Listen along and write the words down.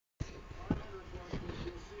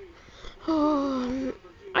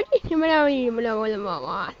I just remember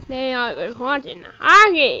they are watching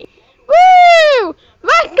hockey. Woo!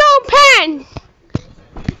 Let's go, Pens!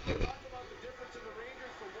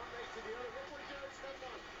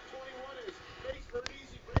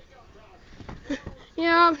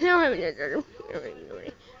 Yeah,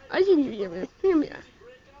 I didn't.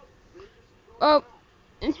 Oh,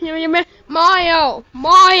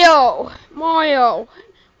 Mario.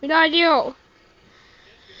 We got you.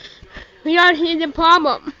 We got the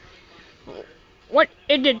problem. What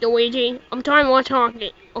is it, Luigi? I'm trying to watch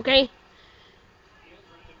hockey, okay?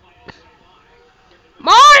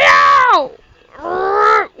 Mario!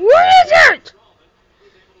 What is it?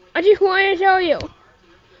 I just wanted to tell you.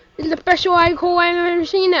 This is the best cool I've ever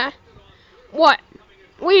seen that. What?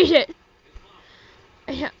 What is it?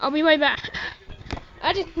 I'll be right back.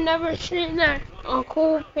 I just never seen that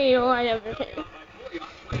cool video I ever seen.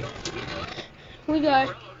 We got.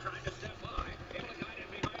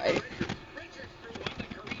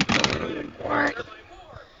 What?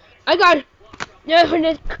 I got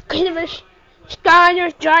this kind of a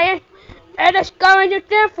Skylander giant and a Skylander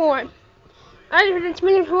platform. I just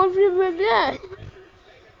made it that.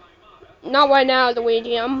 Not right now,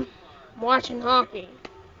 Luigi. I'm watching hockey.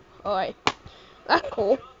 Alright. That's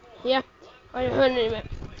cool. Yeah. I heard it.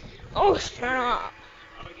 Oh, shut up.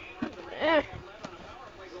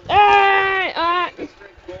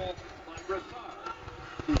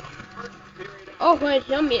 Oh, wait,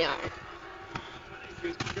 tell me that.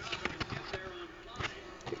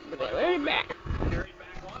 Right back.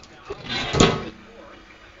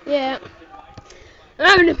 Yeah.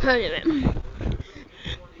 I'm gonna put it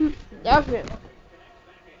in. Definitely.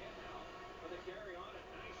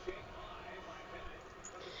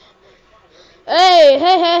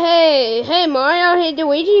 Hey, Mario, hey,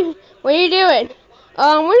 Luigi, what are you doing?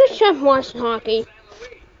 We're just watching hockey.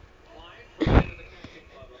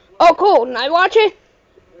 Oh, cool, night watching?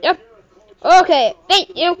 Yep. Okay,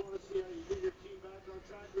 thank you.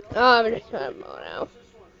 Oh, I'm just trying to now.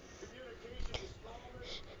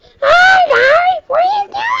 Hi, guys, what are you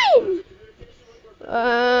doing?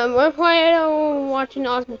 We're playing, watching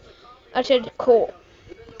Osmond. I said, cool.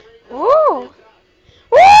 Oh!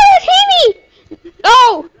 Oh, it's Amy!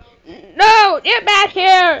 No! No! Get back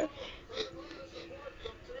here!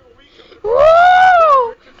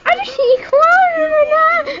 Whoa! I just see you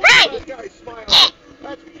close. Hey!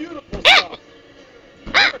 That's beautiful stuff.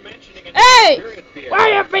 Hey! Why are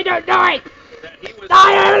you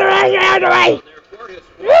doing?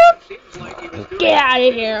 Get out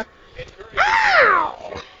of here!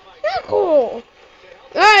 Ow! That's cool.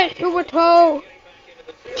 Guys, super toe.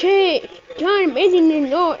 Cheese. John making the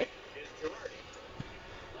noise.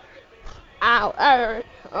 Ow,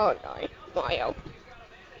 oh no, Mario.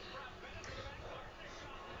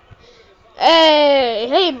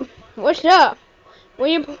 Hey, what's up? What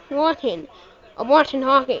are you watching? I'm watching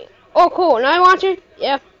hockey. Oh, cool. Now you watching?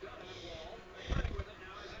 Yeah.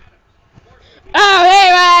 Oh,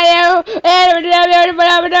 hey, Mario!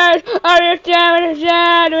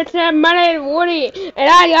 My name is Woody, and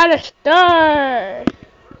I got a star.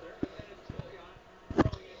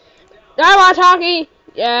 Do I watch hockey?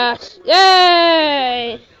 Yes.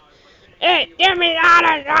 Yay! Hey, give me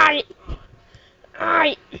that right.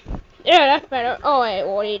 Alright. Yeah, that's better. Oh, wait,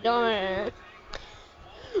 what are you doing?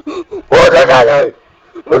 What did I do?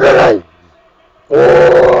 What did I do?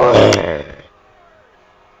 Oh!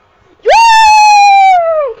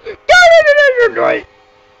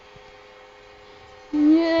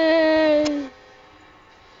 Yay!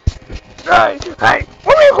 Hey,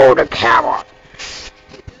 let me hold the camera.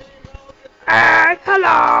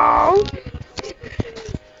 Hello.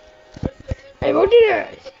 Hey, what is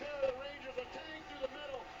this?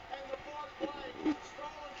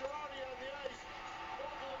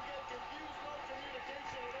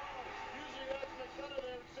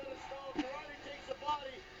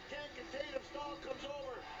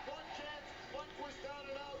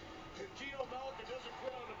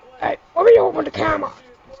 Hey, let me open the camera.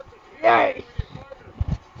 Yay.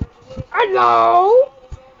 Hello.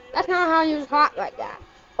 That's not how you talk like that.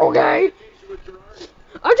 Okay.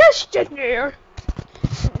 I'll just sit there.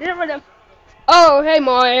 Oh, hey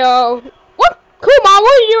Mario. What? Come on,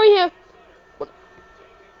 what are you doing here?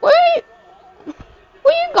 What are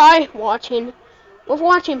you guys watching? We're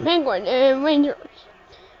watching Penguin and Rangers.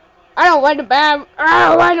 I don't like the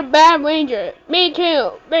bad Ranger. Me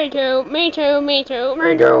too.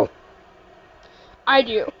 I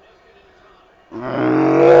do.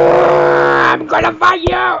 I'm gonna fight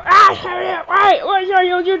you! Wait, what are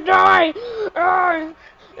you doing?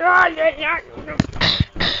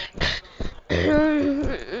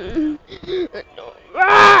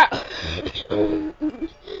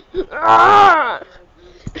 Ah!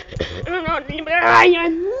 Woo!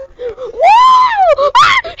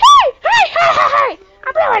 Ah! Hey!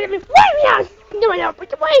 I'm blowing it before me. No, no,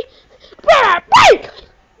 put away. Break!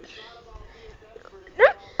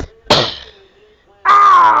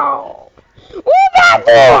 Ow! Who's that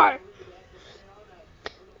for?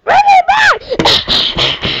 Bring it back!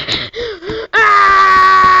 Ah!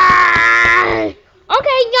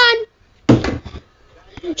 Okay, done.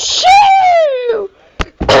 Shoo!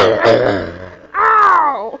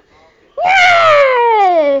 Ow!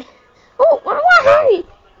 Yay! Oh, what hurry?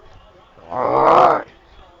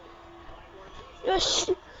 You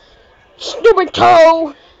stupid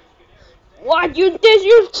toe! What you did,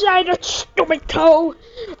 you say, that stupid toe?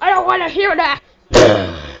 I don't want to hear that.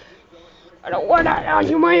 I don't want that out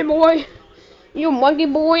of my boy. You monkey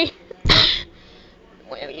boy.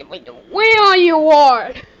 Where you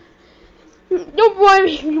are? Don't blame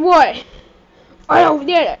me. What? I don't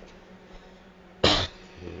get it.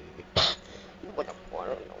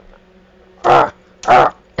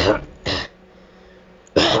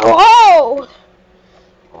 Oh!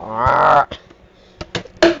 Ha!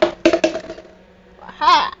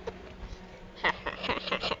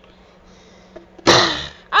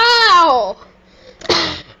 Ow!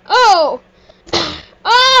 Oh!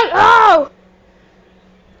 Oh!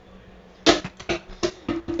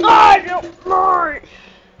 I don't mind.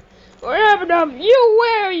 What happened to you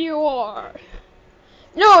where you are?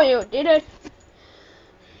 No, you didn't.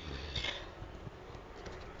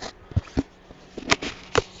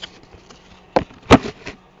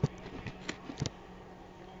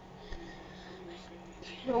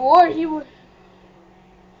 What you?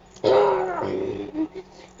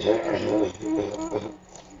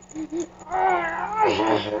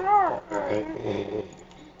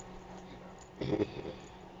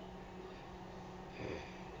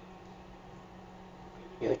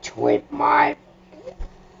 You twit my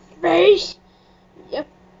face? Yep.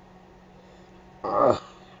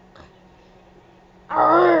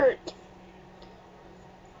 Hurt.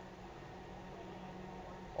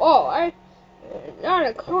 Oh, I not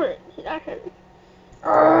a current. Not a.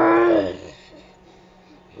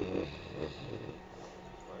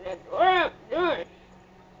 What I'm doing?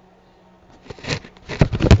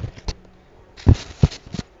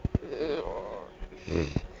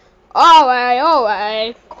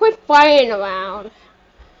 Alright. Quit fighting around.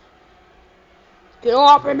 Get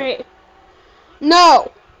off of me.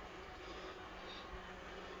 No.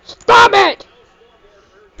 Stop it.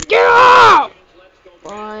 Get off.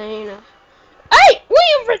 Fine. Hey, what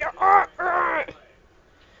are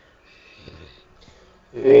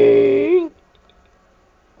you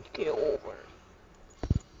Get over.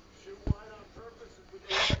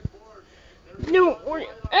 No,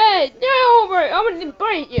 hey, get over. I'm gonna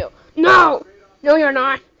bite you. No, you're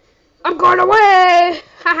not. I'm going away.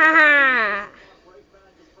 Ha ha ha.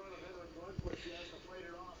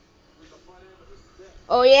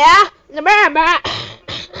 Oh yeah, the bad bat.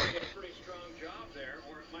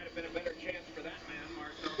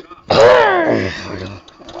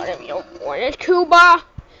 Whatever you want, it's Cuba.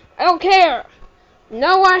 I don't care. You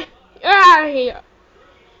know what? You're out of here.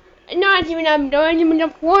 Not even I'm doing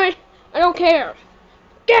enough point. I don't care.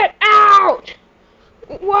 Get out!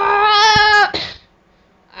 What?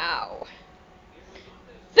 Ow.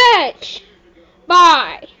 Thanks.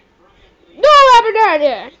 Bye. No ever done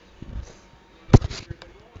it.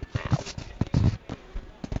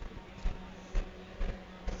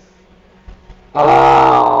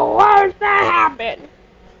 Oh, why does that happen?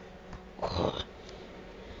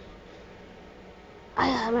 I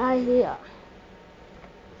have an idea.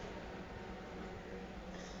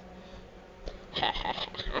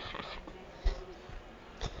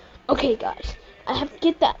 Okay, guys, I have to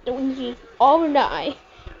get that Luigi overnight.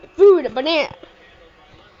 Food, a banana.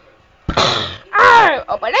 Oh,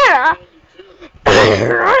 a banana.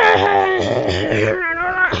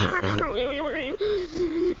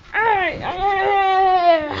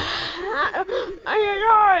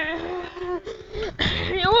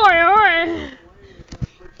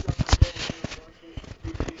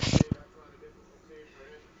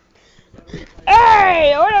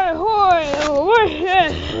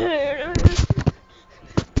 Hey,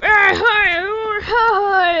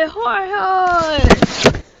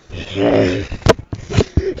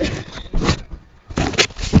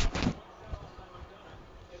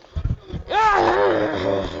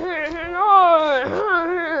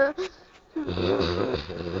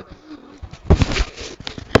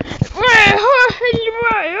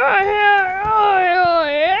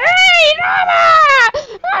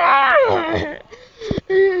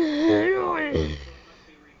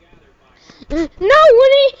 no,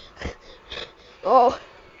 Woody!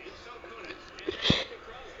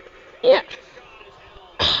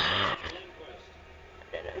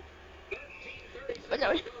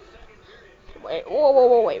 no. Wait,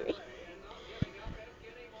 whoa, wait.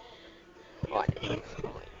 What happened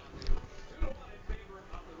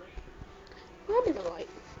to the light?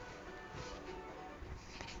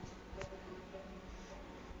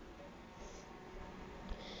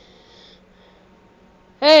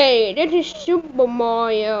 Hey, this is Super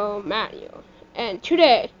Mario, and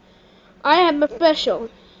today I have a special.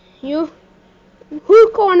 Who's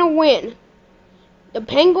gonna win? The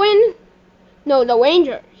Penguin? No, the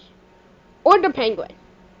Rangers. Or the Penguin?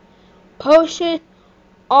 Post it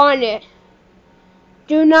on it.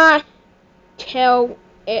 Do not tell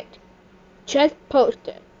it. Just post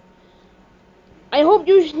it. I hope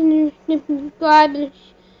you subscribe.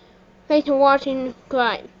 Thanks for watching.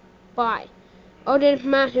 Subscribe. Bye. Oh, this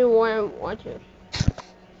matter what I want to.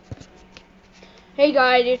 Hey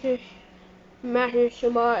guys, this is Matthew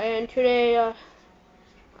Shima, and today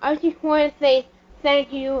I just want to say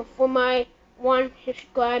thank you for my 1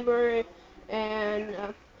 subscriber, and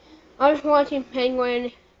I was watching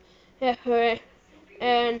Penguin effort,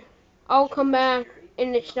 and I'll come back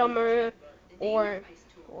in the summer or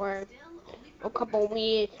a couple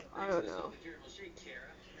weeks, I don't know.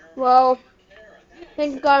 Well,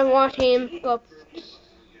 thank you guys for watching.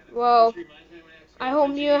 Well, I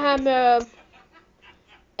hope you have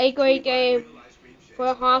a great game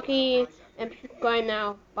for hockey, and subscribe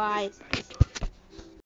now. Bye.